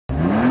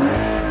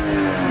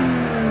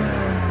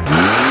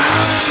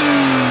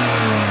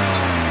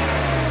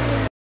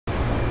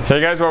Hey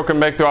guys, welcome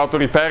back to Auto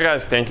Repair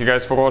guys. Thank you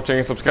guys for watching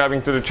and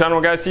subscribing to the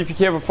channel guys. If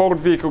you have a Ford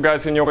vehicle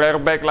guys and your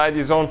airbag light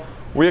is on,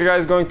 we're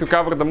guys going to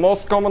cover the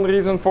most common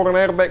reason for an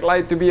airbag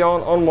light to be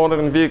on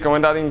modern vehicle,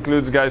 and that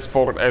includes guys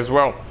Ford as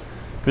well.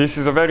 This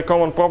is a very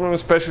common problem,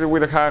 especially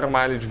with the higher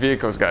mileage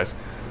vehicles guys.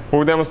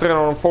 We'll demonstrate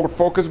on a Ford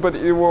Focus, but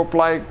it will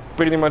apply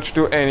pretty much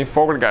to any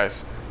Ford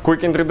guys.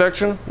 Quick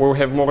introduction, we'll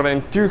have more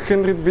than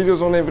 200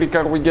 videos on every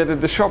car we get at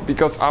the shop,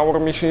 because our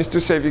mission is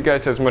to save you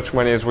guys as much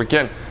money as we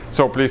can.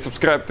 So please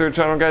subscribe to the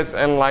channel guys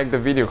and like the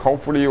video.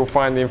 Hopefully you'll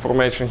find the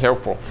information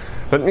helpful.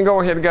 Let me go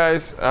ahead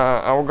guys,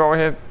 I'll go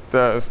ahead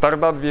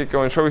start that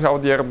vehicle and show you how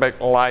the airbag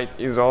light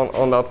is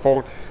on that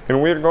Ford.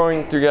 And we're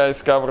going to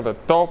guys cover the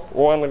top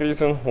one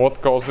reason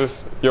what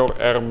causes your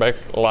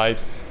airbag light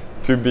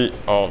to be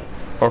on.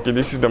 Okay,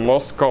 this is the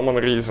most common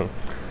reason.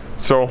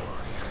 So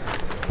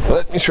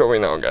let me show you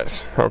now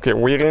guys. Okay,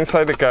 we're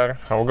inside the car.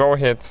 I'll go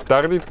ahead,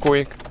 start it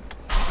quick.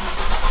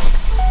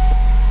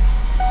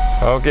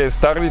 Okay,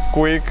 start it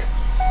quick.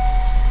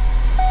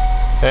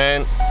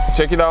 And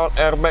check it out,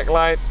 airbag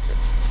light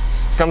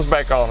comes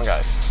back on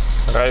guys.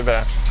 Right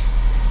there.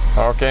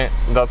 Okay,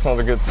 that's not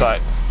a good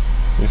sign.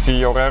 You see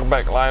your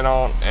airbag light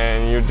on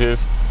and you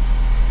just,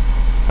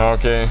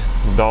 okay,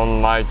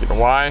 don't like it.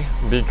 Why?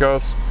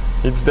 Because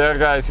it's there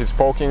guys, it's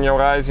poking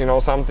your eyes, you know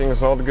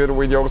something's not good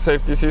with your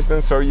safety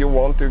system, so you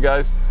want to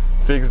guys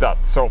fix that.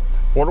 So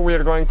what we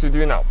are going to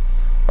do now,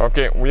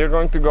 okay, we are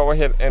going to go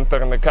ahead and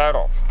turn the car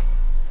off.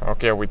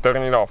 Okay, we turn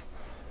it off.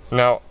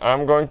 Now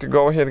I'm going to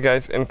go ahead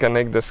guys and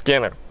connect the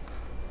scanner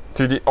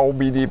to the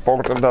OBD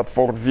port of that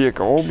Ford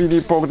vehicle.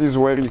 OBD port is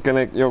where you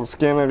connect your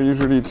scanner.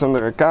 Usually it's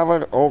under a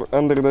cover or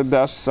under the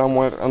dash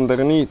somewhere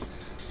underneath.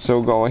 So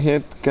go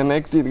ahead,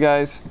 connect it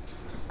guys.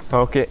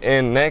 Okay,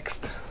 and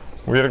next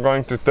we are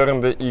going to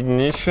turn the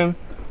ignition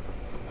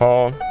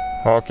on.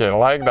 Okay,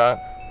 like that.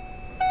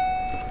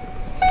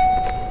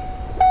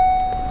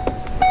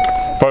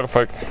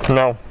 Perfect.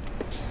 Now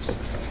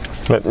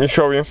let me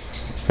show you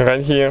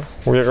right here.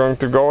 We are going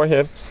to go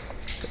ahead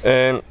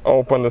and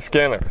open the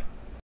scanner.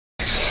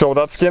 So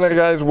that scanner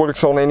guys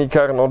works on any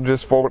car, not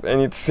just Ford,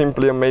 and it's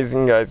simply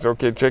amazing guys.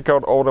 Okay, check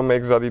out all the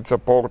makes that it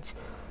supports: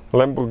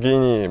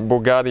 Lamborghini,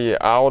 Bugatti,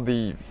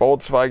 Audi,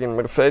 Volkswagen,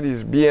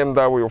 Mercedes,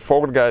 BMW,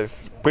 Ford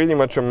guys, pretty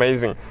much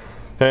amazing.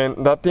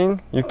 And that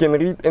thing, you can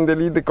read and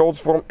delete the codes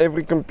from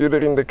every computer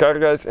in the car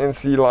guys and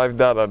see live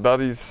data.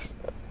 That is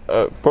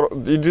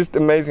it's just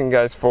amazing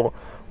guys for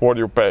what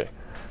you pay.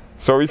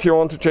 So if you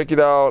want to check it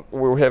out,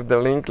 we'll have the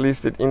link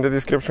listed in the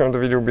description of the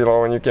video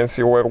below, and you can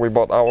see where we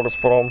bought ours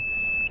from.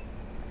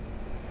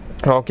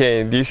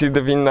 Okay, this is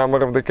the VIN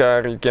number of the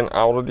car. You can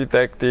auto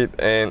detect it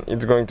and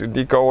it's going to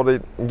decode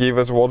it, give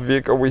us what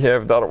vehicle we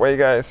have that way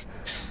guys.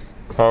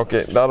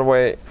 Okay, that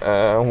way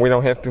we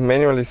don't have to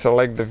manually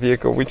select the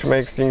vehicle, which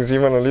makes things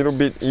even a little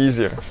bit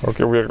easier.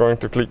 Okay, we are going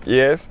to click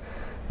yes.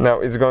 Now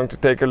it's going to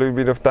take a little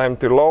bit of time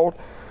to load.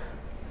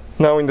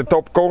 Now in the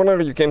top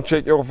corner you can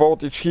check your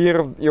voltage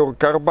here, your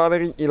car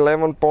battery,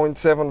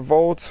 11.7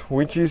 volts,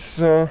 which is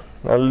a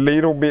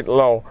little bit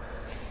low.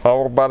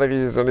 Our battery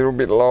is a little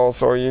bit low,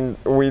 so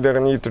we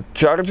either need to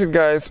charge it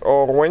guys,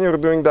 or when you're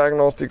doing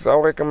diagnostics, I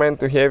recommend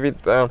to have it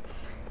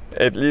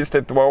at least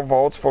at 12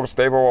 volts for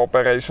stable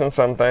operation.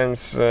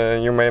 Sometimes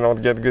you may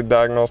not get good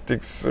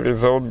diagnostics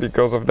result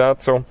because of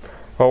that, so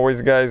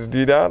always guys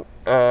do that.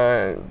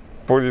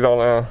 Put it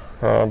on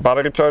a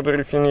battery charger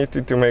if you need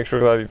to make sure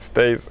that it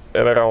stays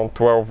at around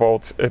 12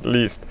 volts at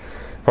least.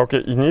 Okay,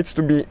 it needs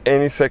to be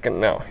any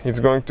second now. It's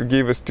going to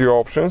give us two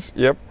options.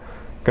 Yep,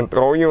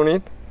 control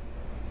unit.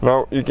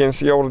 Now you can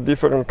see all the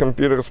different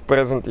computers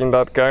present in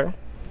that car.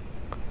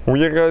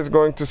 We are guys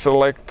going to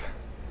select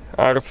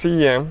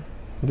RCM.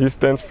 This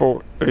stands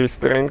for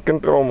Restraint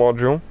Control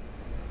Module.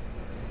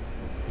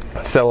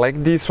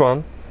 Select this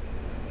one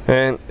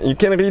and you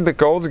can read the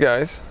codes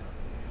guys.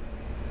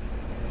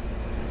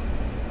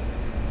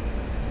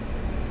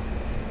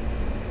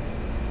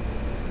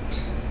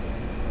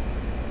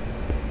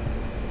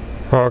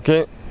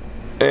 Okay,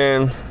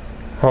 and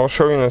I'll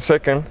show you in a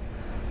second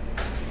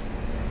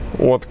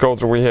what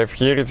codes we have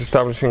here. It's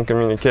establishing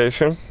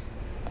communication.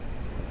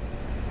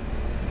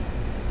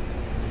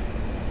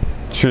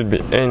 Should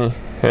be any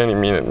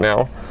minute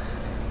now.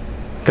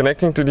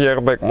 Connecting to the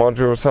airbag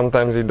module,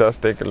 sometimes it does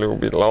take a little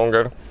bit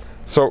longer.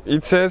 So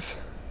it says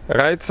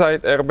right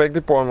side airbag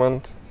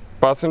deployment,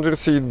 passenger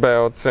seat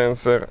belt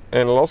sensor,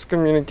 and lost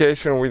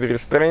communication with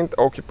restrained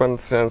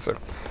occupant sensor.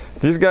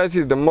 This guys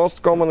is the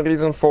most common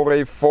reason for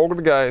a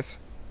Ford guys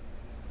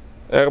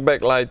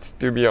airbag light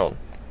to be on.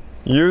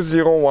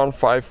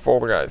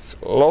 U0154 guys,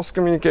 lost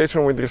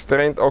communication with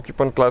restrained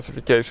occupant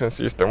classification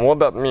system. What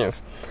that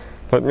means,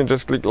 let me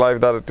just click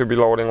live data to be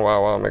loading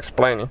while I'm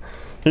explaining.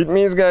 It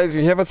means guys,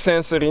 you have a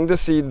sensor in the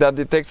seat that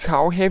detects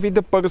how heavy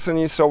the person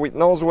is, so it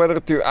knows whether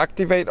to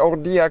activate or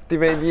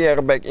deactivate the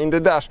airbag in the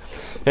dash.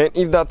 And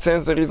if that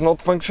sensor is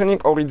not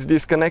functioning or it's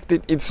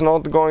disconnected, it's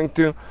not going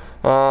to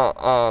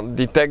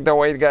detect the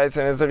weight guys,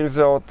 and as a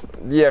result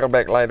the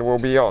airbag light will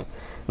be on.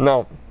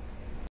 Now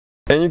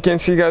And you can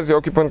see, guys, the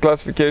occupant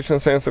classification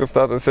sensor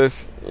status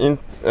says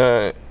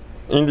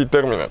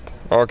indeterminate.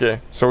 Okay,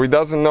 so it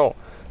doesn't know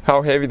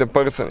how heavy the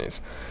person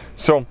is.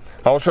 So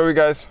I'll show you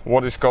guys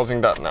what is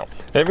causing that now.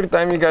 Every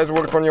time you guys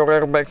work on your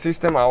airbag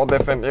system, I would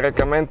definitely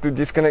recommend to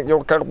disconnect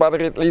your car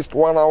battery at least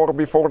 1 hour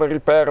before the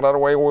repair. That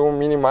way we will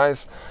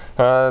minimize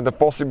the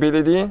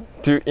possibility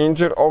to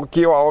injure or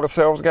kill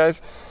ourselves,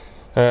 guys.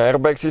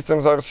 Airbag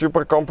systems are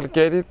super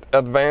complicated,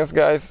 advanced,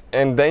 guys,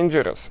 and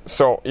dangerous.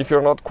 So if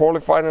you're not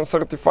qualified and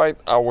certified,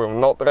 I will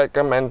not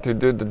recommend to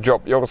do the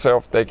job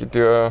yourself. Take it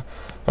to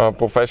a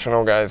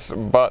professional, guys.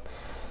 But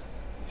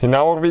in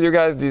our video,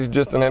 guys, this is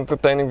just an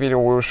entertaining video.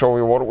 We'll show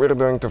you what we're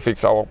doing to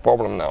fix our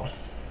problem now.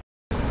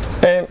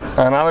 And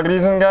another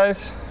reason,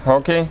 guys,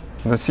 okay,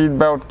 the seat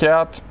belt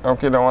catch,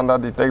 okay, the one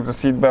that detects the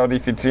seat belt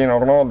if it's in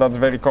or not, that's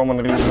very common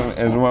reason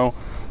as well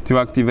to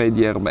activate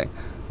the airbag.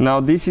 Now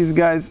this is,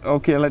 guys,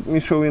 okay, let me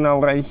show you now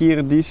right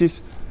here. This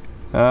is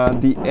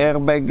the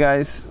airbag,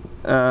 guys,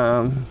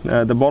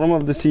 the bottom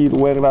of the seat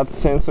where that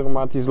sensor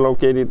mat is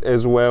located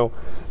as well.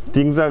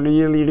 Things are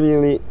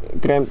really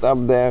cramped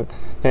up there,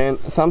 and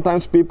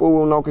sometimes people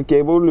will knock a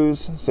cable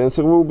loose.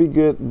 Sensor will be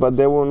good, but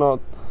they will not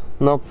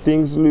knock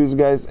things loose,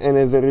 guys, and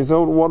as a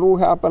result what will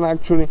happen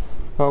actually,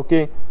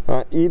 okay,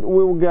 it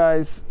will,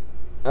 guys,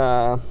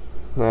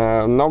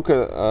 knock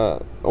a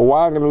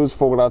wire loose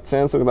for that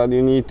sensor that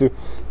you need to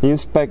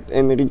inspect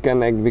and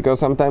reconnect, because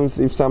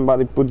sometimes if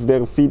somebody puts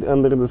their feet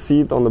under the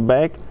seat on the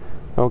back,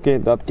 okay,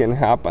 that can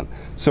happen.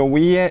 So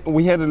we had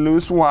a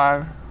loose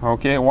wire,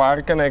 okay,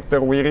 wire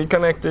connector. We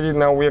reconnected it.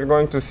 Now we're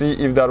going to see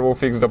if that will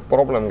fix the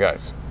problem,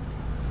 guys.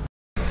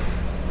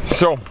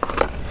 So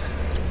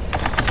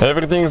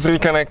everything is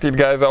reconnected,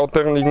 guys. I'll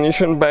turn the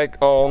ignition back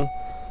on.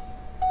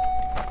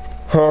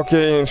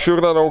 Okay, ensure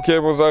that all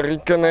cables are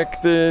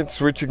reconnected.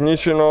 Switch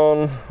ignition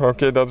on.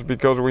 Okay, that's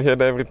because we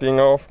had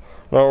everything off.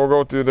 Now we'll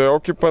go to the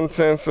occupant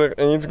sensor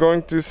and it's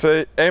going to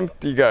say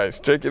empty, guys.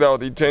 Check it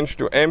out, it changed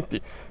to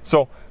empty.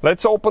 So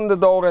let's open the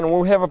door and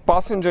we'll have a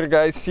passenger,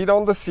 guys, sit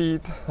on the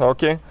seat,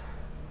 okay?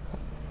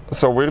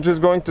 So we're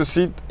just going to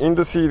sit in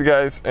the seat,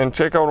 guys, and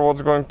check out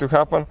what's going to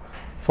happen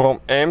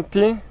from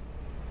empty.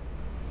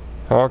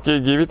 Okay,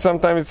 give it some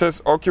time. It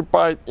says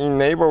occupied,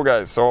 enable,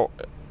 guys. So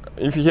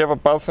if you have a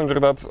passenger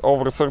that's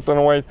over a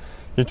certain weight,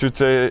 it should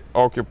say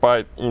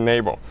occupied,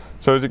 enable.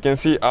 So as you can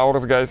see,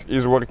 ours, guys,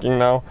 is working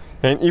now.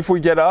 And if we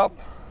get up,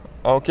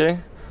 okay,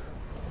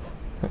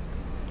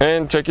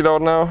 and check it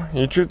out now,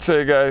 it should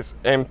say, guys,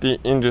 empty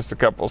in just a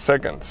couple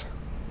seconds.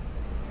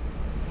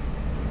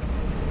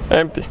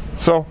 Empty.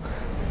 So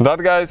that,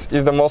 guys,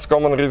 is the most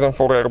common reason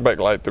for airbag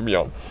light to be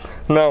on.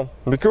 Now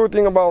the cool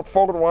thing about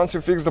Ford, once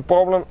you fix the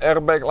problem,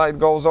 airbag light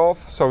goes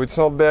off, so it's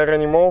not there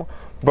anymore.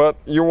 But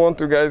you want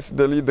to, guys,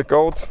 delete the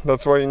codes.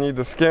 That's why you need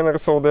the scanner,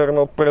 so they're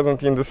not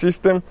present in the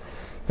system.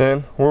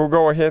 And we'll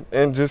go ahead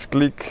and just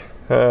click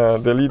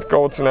delete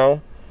codes now.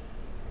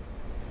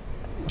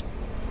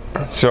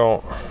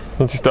 So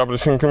it's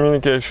establishing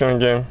communication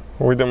again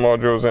with the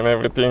modules and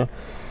everything.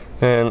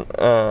 And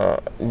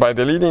by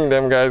deleting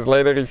them, guys,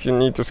 later if you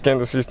need to scan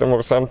the system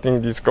or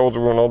something, these codes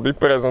will not be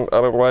present.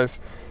 Otherwise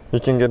you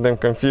can get them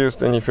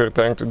confused, and if you're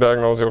trying to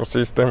diagnose your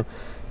system,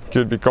 it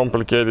could be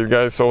complicated,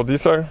 guys. So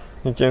these are,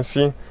 you can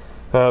see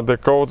the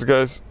codes,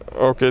 guys,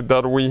 okay,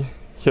 that we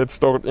had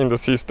stored in the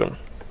system.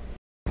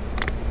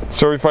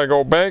 So if I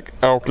go back,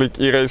 I'll click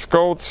erase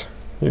codes,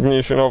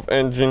 ignition off,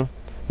 engine,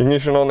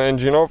 ignition on,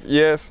 engine off,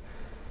 yes,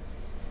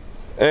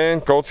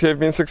 and codes have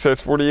been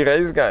successfully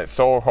erased, guys.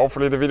 So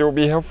hopefully the video will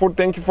be helpful.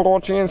 Thank you for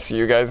watching and see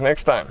you guys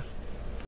next time.